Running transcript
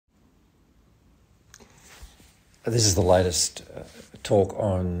This is the latest talk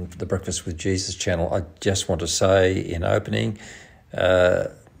on the Breakfast with Jesus channel. I just want to say in opening,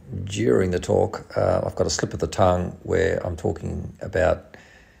 during the talk, I've got a slip of the tongue where I'm talking about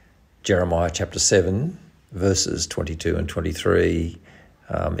Jeremiah chapter 7, verses 22 and 23.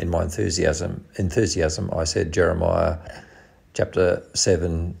 In my enthusiasm, I said Jeremiah chapter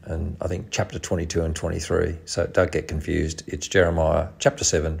 7 and I think chapter 22 and 23. So don't get confused. It's Jeremiah chapter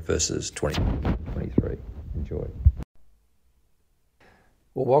 7, verses 20 and 23. Enjoy.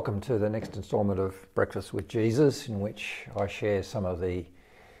 Well, welcome to the next instalment of Breakfast with Jesus, in which I share some of the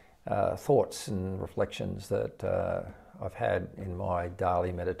thoughts and reflections that I've had in my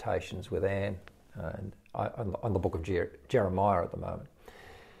daily meditations with Anne on the book of Jeremiah at the moment.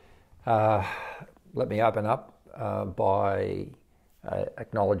 Let me open up by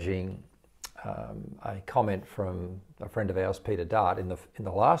acknowledging a comment from a friend of ours, Peter Dart. In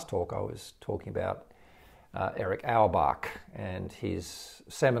the last talk, I was talking about Erich Auerbach and his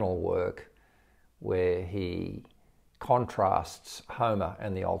seminal work where he contrasts Homer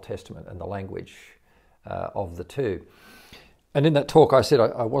and the Old Testament and the language of the two. And in that talk I said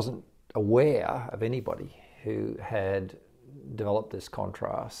I wasn't aware of anybody who had developed this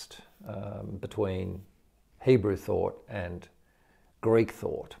contrast between Hebrew thought and Greek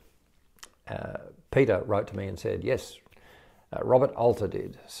thought. Peter wrote to me and said, yes, Robert Alter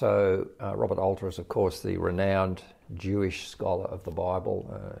did. So Robert Alter is, of course, the renowned Jewish scholar of the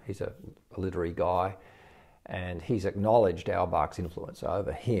Bible. He's a literary guy, and he's acknowledged Auerbach's influence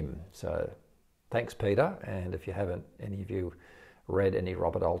over him. So thanks, Peter, and if you haven't, any of you, read any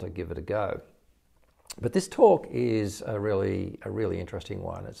Robert Alter, give it a go. But this talk is a really interesting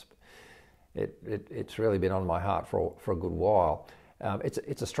one. It's really been on my heart for a good while.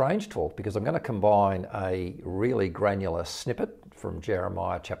 It's a strange talk because I'm going to combine a really granular snippet from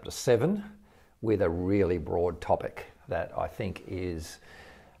Jeremiah chapter 7 with a really broad topic that I think is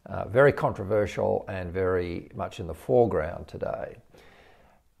very controversial and very much in the foreground today.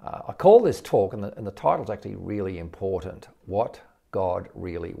 I call this talk, and the title's actually really important, What God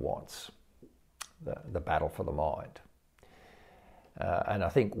Really Wants, the battle for the mind. And I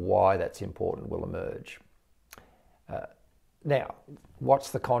think why that's important will emerge. Now,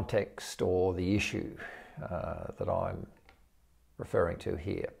 what's the context or the issue that I'm referring to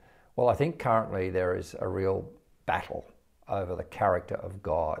here? Well, I think currently there is a real battle over the character of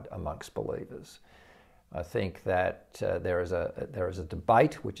God amongst believers. I think that there is a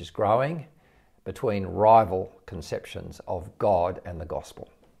debate which is growing between rival conceptions of God and the gospel.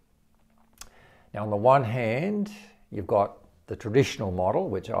 Now, on the one hand, you've got the traditional model,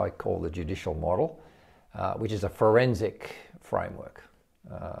 which I call the judicial model, which is a forensic framework.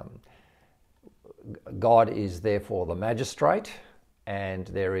 God is therefore the magistrate, and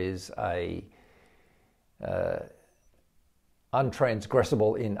there is a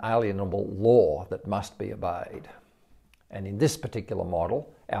untransgressible, inalienable law that must be obeyed. And in this particular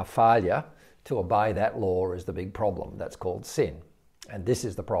model, our failure to obey that law is the big problem. That's called sin. And this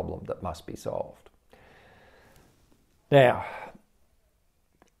is the problem that must be solved. Now,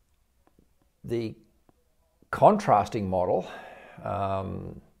 the contrasting model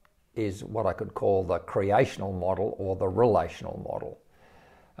is what I could call the creational model or the relational model.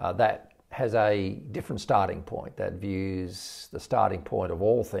 That has a different starting point, that views the starting point of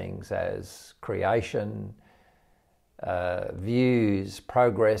all things as creation, views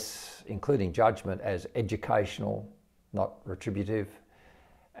progress, including judgment, as educational, not retributive,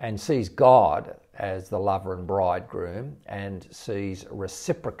 and sees God as the lover and bridegroom, and sees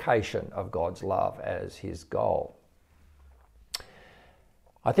reciprocation of God's love as his goal.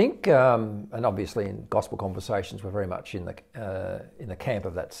 I think, and obviously in gospel conversations, we're very much in the camp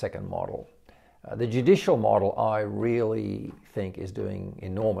of that second model. The judicial model, I really think, is doing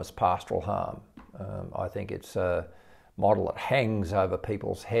enormous pastoral harm. I think it's a model that hangs over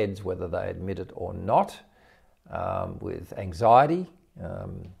people's heads, whether they admit it or not, with anxiety,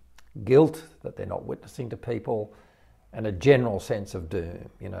 guilt that they're not witnessing to people, and a general sense of doom.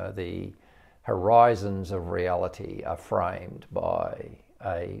 You know, the horizons of reality are framed by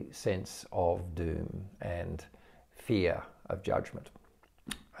a sense of doom and fear of judgment.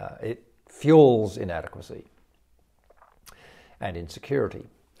 It fuels inadequacy and insecurity.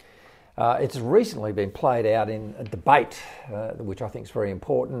 It's recently been played out in a debate, which I think is very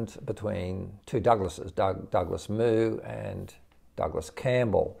important, between two Douglases, Douglas Moo and Douglas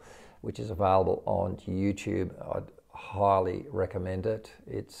Campbell, which is available on YouTube. I'd highly recommend it.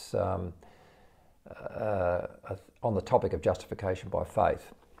 It's on the topic of justification by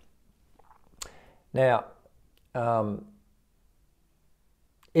faith. Now,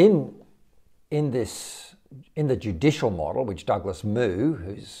 in this in the judicial model, which Douglas Moo,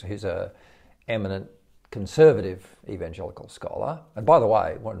 who's a eminent conservative evangelical scholar, and by the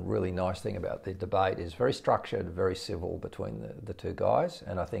way, one really nice thing about the debate is very structured, very civil between the two guys,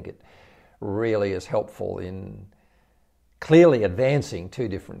 and I think it really is helpful in clearly advancing two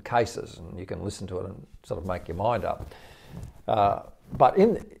different cases, and you can listen to it and sort of make your mind up. But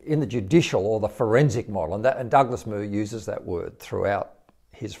in the judicial or the forensic model, and Douglas Moo uses that word throughout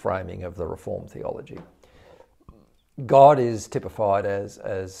his framing of the Reformed theology, God is typified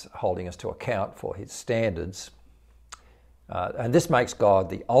as holding us to account for his standards, and this makes God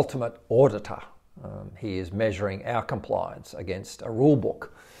the ultimate auditor. He is measuring our compliance against a rule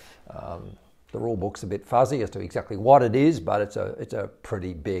book. The rule book's a bit fuzzy as to exactly what it is, but it's a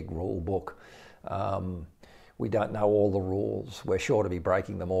pretty big rule book. We don't know all the rules. We're sure to be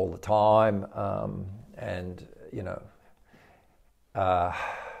breaking them all the time, and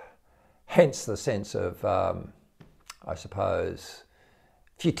hence the sense of, I suppose,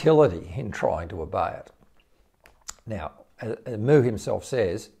 futility in trying to obey it. Now, Moo himself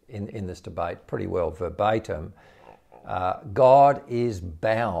says in this debate, pretty well verbatim, God is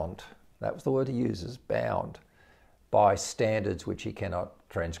bound, that was the word he uses, bound, by standards which he cannot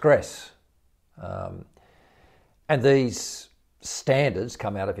transgress. And these standards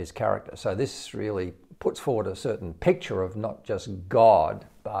come out of his character. So this really puts forward a certain picture of not just God,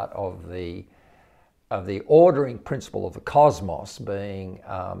 but of the ordering principle of the cosmos being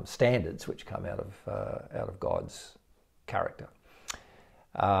standards which come out of God's character.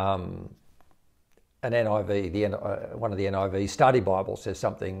 An NIV, one of the NIV study Bibles says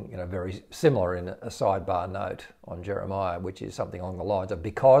something very similar in a sidebar note on Jeremiah, which is something along the lines of,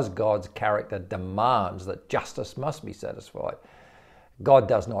 because God's character demands that justice must be satisfied, God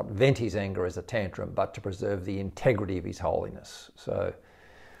does not vent his anger as a tantrum, but to preserve the integrity of his holiness. So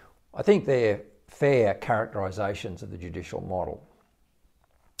I think they're fair characterizations of the judicial model.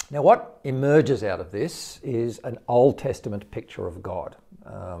 Now, what emerges out of this is an Old Testament picture of God.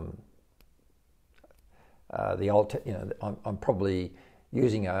 I'm probably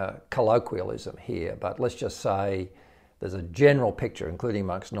using a colloquialism here, but let's just say there's a general picture, including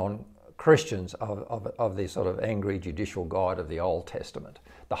amongst non-Christians, of the sort of angry judicial God of the Old Testament,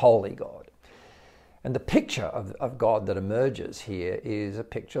 the holy God. And the picture of God that emerges here is a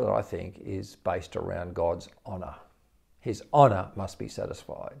picture that I think is based around God's honour. His honour must be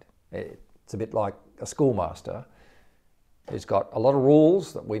satisfied. It's a bit like a schoolmaster who's got a lot of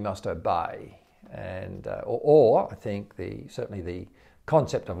rules that we must obey. And or I think certainly the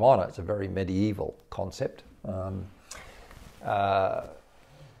concept of honour, it's a very medieval concept.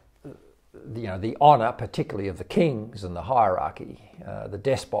 The honour, particularly of the kings and the hierarchy, the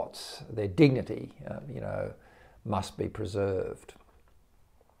despots, their dignity, must be preserved.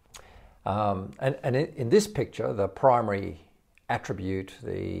 And in this picture, the primary attribute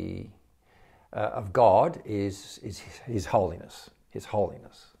of God is his holiness. His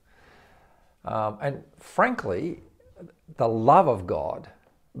holiness. And frankly, the love of God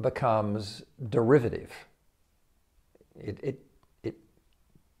becomes derivative.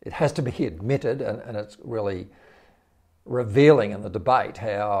 It has to be admitted, and it's really revealing in the debate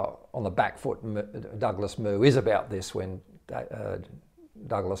how on the back foot Douglas Moo is about this when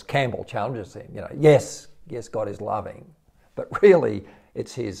Douglas Campbell challenges him. Yes, God is loving, but really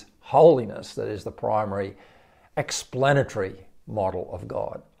it's his holiness that is the primary explanatory model of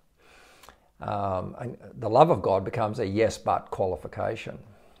God. And the love of God becomes a yes but qualification.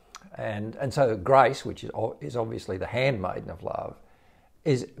 And so grace, which is obviously the handmaiden of love,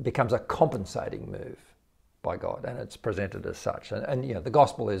 becomes a compensating move by God, and it's presented as such. And the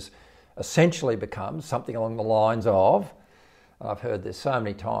gospel is essentially becomes something along the lines of, I've heard this so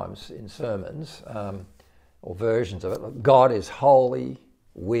many times in sermons or versions of it, God is holy,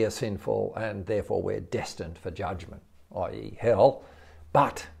 we are sinful, and therefore we're destined for judgment, i.e. hell.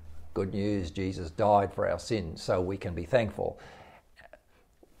 But good news, Jesus died for our sins, so we can be thankful.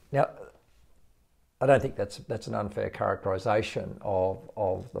 Now, I don't think that's an unfair characterisation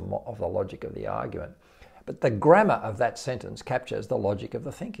of the logic of the argument. But the grammar of that sentence captures the logic of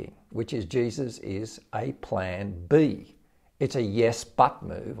the thinking, which is Jesus is a plan B. It's a yes but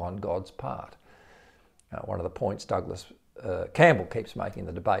move on God's part. One of the points Douglas Campbell keeps making in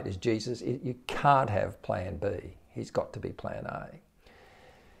the debate is Jesus, you can't have plan B. He's got to be plan A.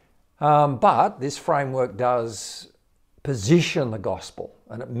 But this framework does position the gospel,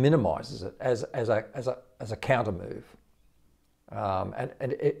 and it minimises it as a counter move, and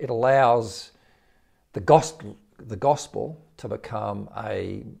it allows the gospel to become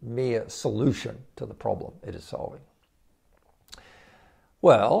a mere solution to the problem it is solving.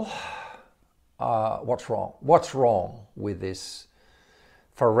 Well, what's wrong? What's wrong with this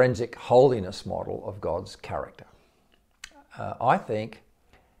forensic holiness model of God's character? I think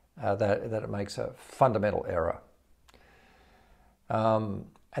that it makes a fundamental error. And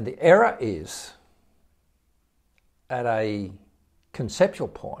the error is, at a conceptual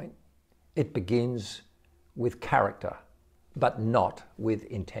point, it begins with character, but not with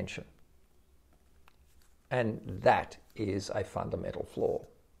intention. And that is a fundamental flaw,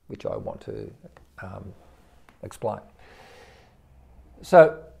 which I want to explain.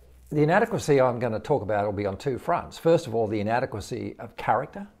 So the inadequacy I'm going to talk about will be on two fronts. First of all, the inadequacy of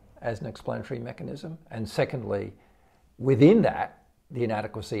character as an explanatory mechanism, and secondly, within that, the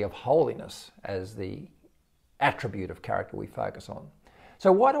inadequacy of holiness as the attribute of character we focus on.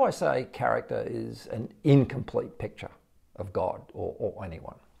 So why do I say character is an incomplete picture of God or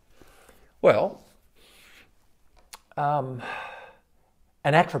anyone? Well, an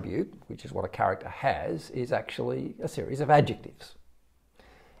attribute, which is what a character has, is actually a series of adjectives.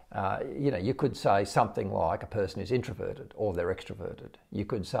 You could say something like a person is introverted or they're extroverted. You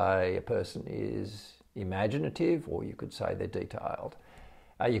could say a person is imaginative, or you could say they're detailed.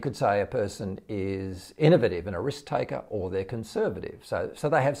 You could say a person is innovative and a risk taker, or they're conservative. So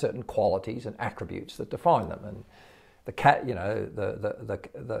they have certain qualities and attributes that define them. And the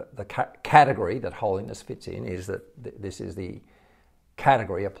category that holiness fits in is that this is the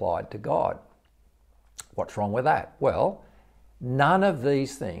category applied to God. What's wrong with that? Well, none of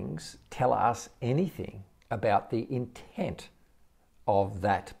these things tell us anything about the intent of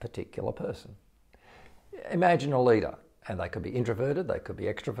that particular person. Imagine a leader, and they could be introverted, they could be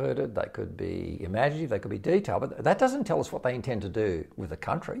extroverted, they could be imaginative, they could be detailed, but that doesn't tell us what they intend to do with the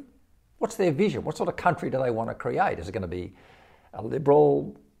country. What's their vision? What sort of country do they want to create? Is it going to be a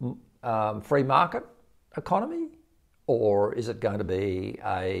liberal free market economy? Or is it going to be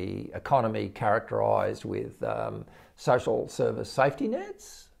an economy characterised with social service safety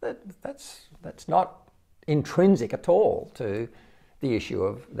nets? That's not intrinsic at all to the issue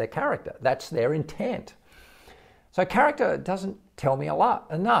of their character. That's their intent. So character doesn't tell me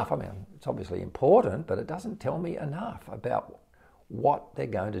enough. I mean, it's obviously important, but it doesn't tell me enough about what they're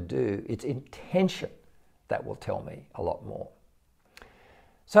going to do. It's intention that will tell me a lot more.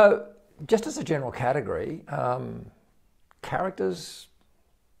 So just as a general category, character's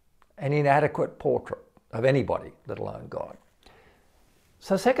an inadequate portrait of anybody, let alone God.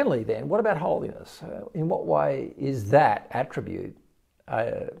 So secondly then, what about holiness? In what way is that attribute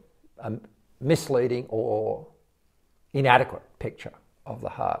a misleading or inadequate picture of the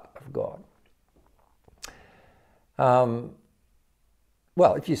heart of God?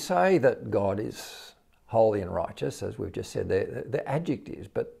 Well, if you say that God is holy and righteous, as we've just said, they're adjectives,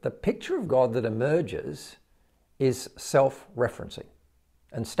 but the picture of God that emerges is self-referencing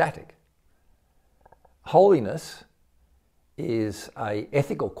and static. Holiness is an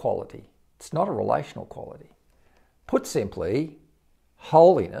ethical quality. It's not a relational quality. Put simply,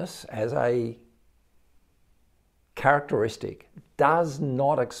 holiness as a characteristic does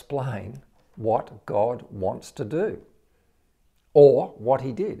not explain what God wants to do or what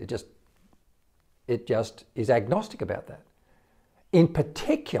he did. It just is agnostic about that. In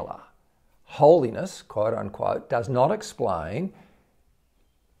particular, holiness, quote unquote, does not explain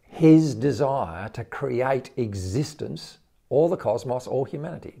his desire to create existence or the cosmos or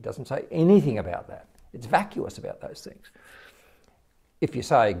humanity. It doesn't say anything about that. It's vacuous about those things. If you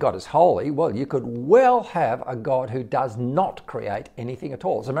say God is holy, well, you could well have a God who does not create anything at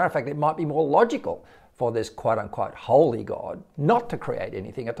all. As a matter of fact, it might be more logical for this quote-unquote holy God not to create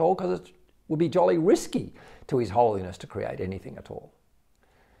anything at all, because it would be jolly risky to his holiness to create anything at all.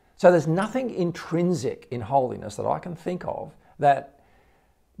 So there's nothing intrinsic in holiness that I can think of that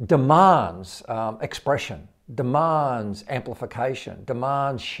demands expression, demands amplification,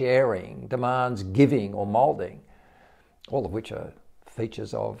 demands sharing, demands giving or moulding, all of which are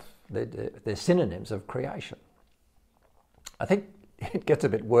features of, they're synonyms of creation. I think it gets a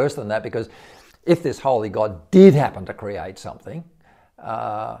bit worse than that, because if this holy God did happen to create something,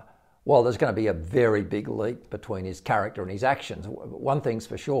 well, there's going to be a very big leap between his character and his actions. One thing's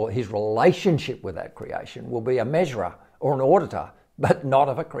for sure, his relationship with that creation will be a measurer or an auditor, but not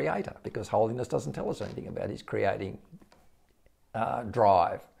of a creator, because holiness doesn't tell us anything about his creating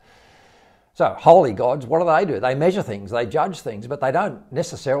drive. So holy gods, what do? They measure things, they judge things, but they don't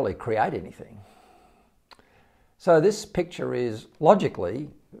necessarily create anything. So this picture is logically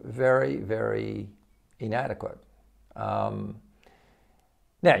very, very inadequate.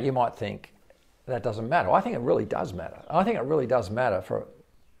 Now, you might think that doesn't matter. I think it really does matter. I think it really does matter for,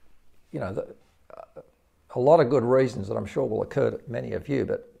 a lot of good reasons that I'm sure will occur to many of you.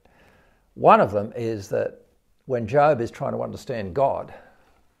 But One of them is that when Job is trying to understand God,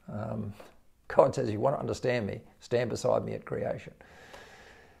 God says, you want to understand me, stand beside me at creation.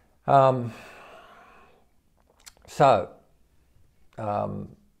 The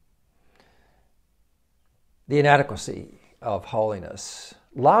inadequacy of holiness.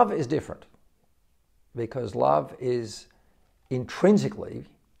 Love is different because love is intrinsically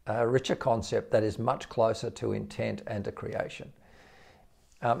a richer concept that is much closer to intent and to creation.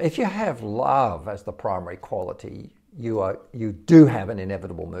 If you have love as the primary quality, you do have an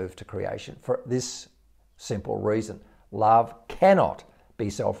inevitable move to creation for this simple reason. Love cannot be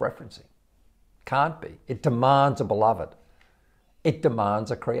self-referencing. Can't be. It demands a beloved. It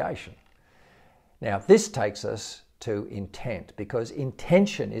demands a creation. Now, this takes us to intent, because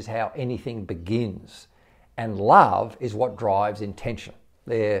intention is how anything begins, and love is what drives intention.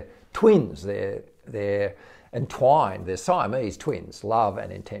 They're twins, they're entwined, they're Siamese twins, love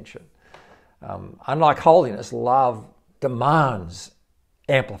and intention. Unlike holiness, love demands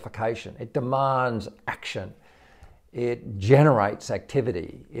amplification, it demands action, it generates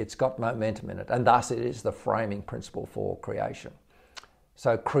activity, it's got momentum in it, and thus it is the framing principle for creation.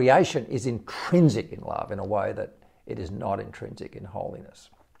 So creation is intrinsic in love in a way that it is not intrinsic in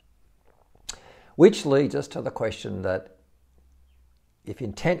holiness. Which leads us to the question that if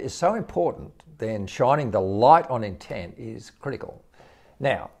intent is so important, then shining the light on intent is critical.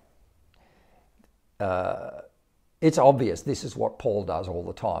 Now, it's obvious this is what Paul does all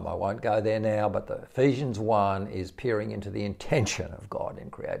the time. I won't go there now, but the Ephesians 1 is peering into the intention of God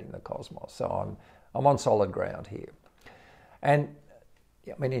in creating the cosmos. So I'm on solid ground here. And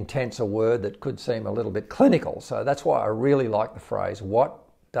I mean, intent's a word that could seem a little bit clinical, so that's why I really like the phrase, what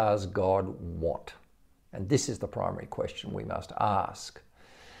does God want? And this is the primary question we must ask.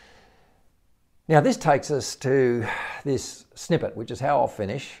 Now, this takes us to this snippet, which is how I'll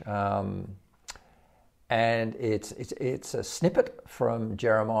finish. And it's a snippet from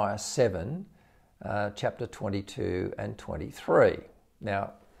Jeremiah 7, chapter 22 and 23.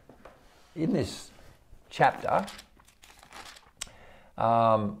 Now, in this chapter,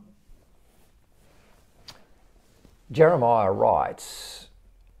 Jeremiah writes,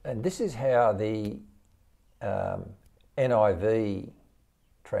 and this is how the NIV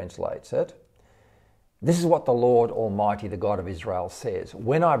translates it. This is what the Lord Almighty, the God of Israel, says.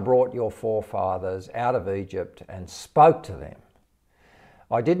 When I brought your forefathers out of Egypt and spoke to them,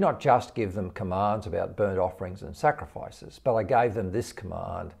 I did not just give them commands about burnt offerings and sacrifices, but I gave them this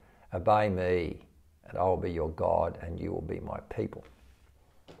command, obey me, and I will be your God, and you will be my people.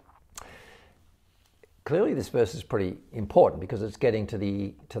 Clearly, this verse is pretty important because it's getting to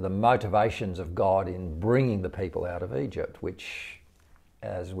the motivations of God in bringing the people out of Egypt, which,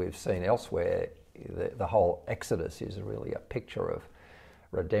 as we've seen elsewhere, the whole Exodus is really a picture of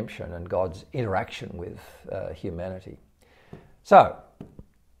redemption and God's interaction with humanity. So,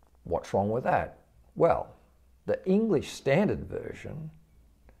 what's wrong with that? Well, the English Standard Version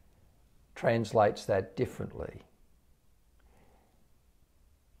translates that differently.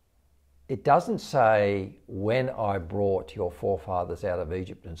 It doesn't say, when I brought your forefathers out of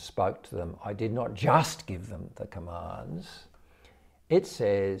Egypt and spoke to them, I did not just give them the commands. It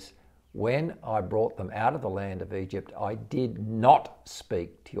says, when I brought them out of the land of Egypt, I did not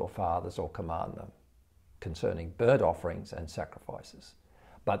speak to your fathers or command them concerning burnt offerings and sacrifices.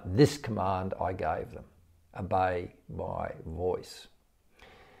 But this command I gave them, obey my voice.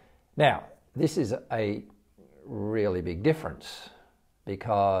 Now, this is a really big difference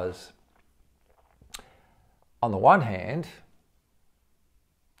because on the one hand,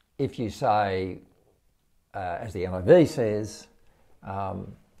 if you say, as the NIV says,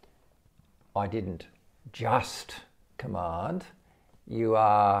 I didn't just command, you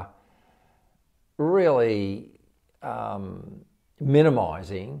are really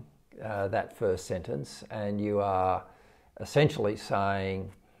minimising that first sentence, and you are essentially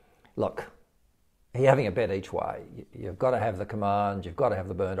saying, look, you're having a bet each way. You've got to have the commands, you've got to have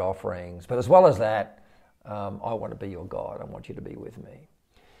the burnt offerings, but as well as that, I want to be your God. I want you to be with me.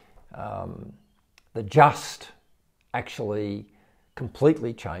 The just actually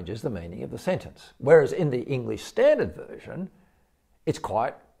completely changes the meaning of the sentence. Whereas in the English Standard Version, it's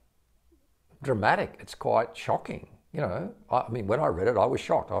quite dramatic. It's quite shocking. You know, I mean, when I read it, I was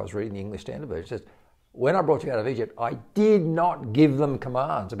shocked. I was reading the English Standard Version. It says, when I brought you out of Egypt, I did not give them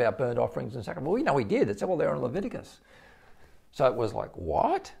commands about burnt offerings and sacrifices. Well, we know he did. It's all there in Leviticus. So it was like,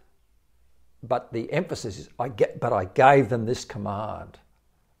 what? But the emphasis is, I gave them this command.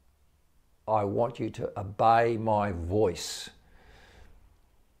 I want you to obey my voice.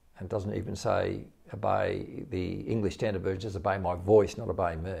 And it doesn't even say the English Standard Version says, obey my voice, not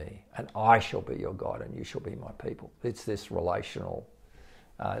obey me, and I shall be your God and you shall be my people. It's this relational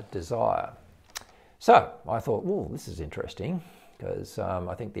desire. So I thought, well, this is interesting, because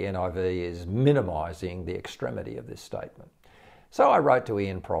I think the NIV is minimising the extremity of this statement. So I wrote to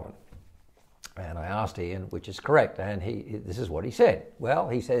Ian Provan and I asked Ian which is correct, and this is what he said. Well,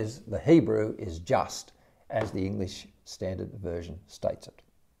 he says the Hebrew is just as the English Standard Version states it.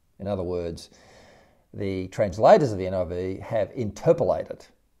 In other words, the translators of the NIV have interpolated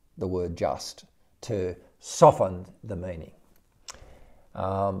the word just to soften the meaning.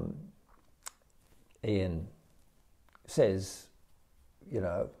 Ian says,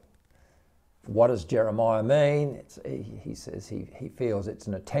 what does Jeremiah mean? He says he feels it's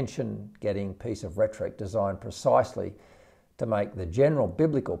an attention-getting piece of rhetoric designed precisely to make the general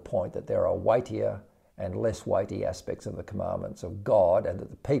biblical point that there are weightier and less weighty aspects of the commandments of God, and that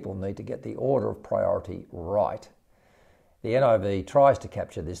the people need to get the order of priority right. The NIV tries to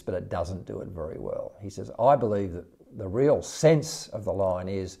capture this, but it doesn't do it very well. He says, I believe that the real sense of the line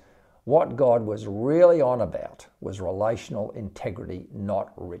is what God was really on about was relational integrity,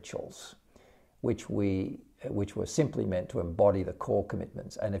 not rituals, which were simply meant to embody the core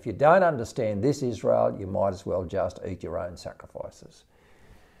commitments. And if you don't understand this, Israel, you might as well just eat your own sacrifices.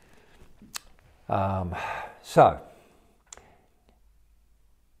 So,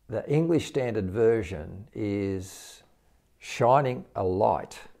 the English Standard Version is shining a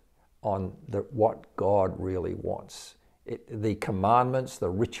light on what God really wants. The commandments, the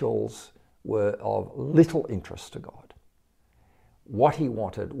rituals were of little interest to God. What he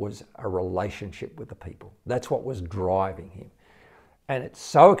wanted was a relationship with the people. That's what was driving him. And it's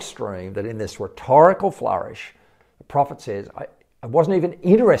so extreme that in this rhetorical flourish, the prophet says, I wasn't even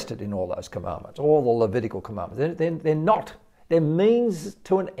interested in all those commandments, all the Levitical commandments. They're not. They're means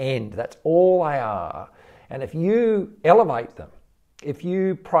to an end. That's all they are. And if you elevate them, if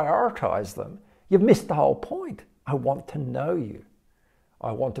you prioritize them, you've missed the whole point. I want to know you.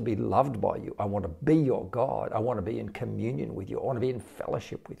 I want to be loved by you. I want to be your God. I want to be in communion with you. I want to be in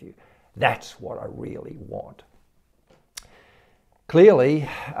fellowship with you. That's what I really want. Clearly,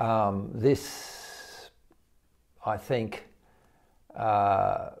 this, I think,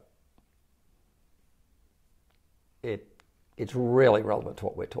 it's really relevant to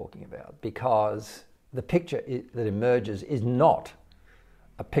what we're talking about, because the picture that emerges is not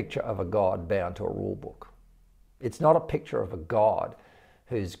a picture of a God bound to a rule book. It's not a picture of a God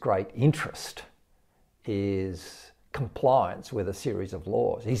whose great interest is compliance with a series of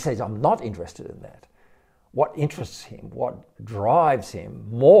laws. He says, I'm not interested in that. What interests him, what drives him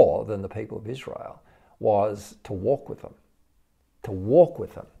more than the people of Israel, was to walk with them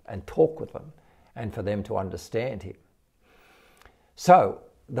and talk with them, and for them to understand him. So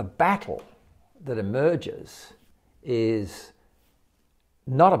the battle that emerges is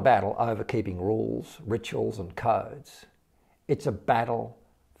not a battle over keeping rules, rituals and codes. It's a battle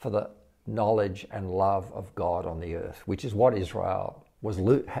for the knowledge and love of God on the earth, which is what Israel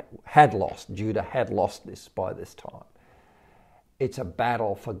had lost. Judah had lost this by this time. It's a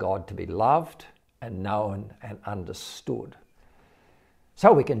battle for God to be loved and known and understood.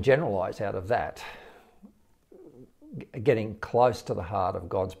 So we can generalize out of that, getting close to the heart of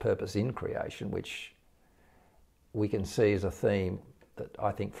God's purpose in creation, which we can see as a theme that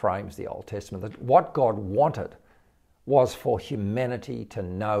I think frames the Old Testament, that what God wanted was for humanity to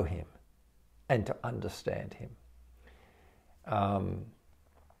know him and to understand him.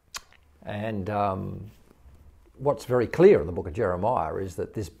 What's very clear in the book of Jeremiah is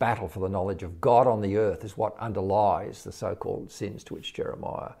that this battle for the knowledge of God on the earth is what underlies the so-called sins to which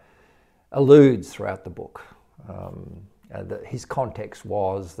Jeremiah alludes throughout the book. And that his context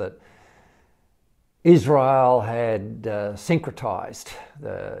was that Israel had syncretized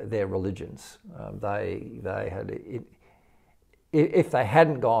their religions. They had, if they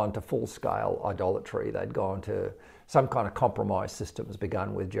hadn't gone to full-scale idolatry, they'd gone to some kind of compromise systems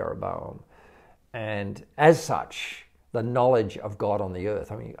begun with Jeroboam. And as such, the knowledge of God on the earth.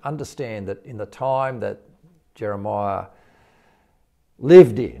 I mean, understand that in the time that Jeremiah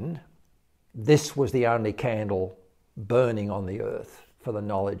lived in, this was the only candle burning on the earth for the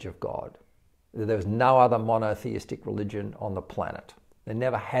knowledge of God. There was no other monotheistic religion on the planet. There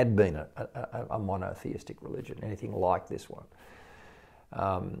never had been a monotheistic religion, anything like this one.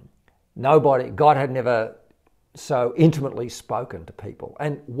 God had never so intimately spoken to people.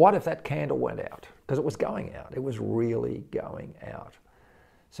 And what if that candle went out? Because it was going out. It was really going out.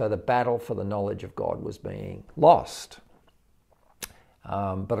 So the battle for the knowledge of God was being lost.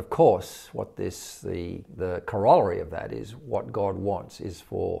 But of course, the corollary of that is what God wants is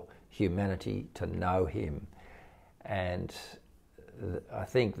for humanity to know him. And I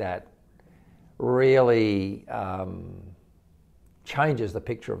think that really changes the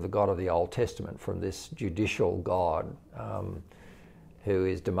picture of the God of the Old Testament from this judicial God who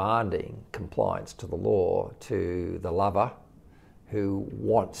is demanding compliance to the law, to the lover who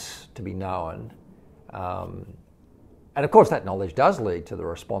wants to be known. And of course that knowledge does lead to the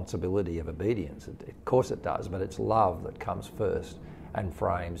responsibility of obedience. Of course it does, but it's love that comes first and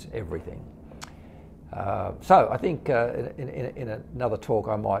frames everything. So I think in another talk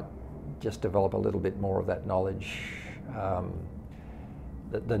I might just develop a little bit more of that knowledge,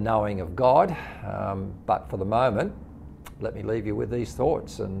 the knowing of God. But for the moment, let me leave you with these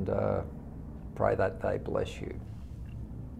thoughts and pray that they bless you.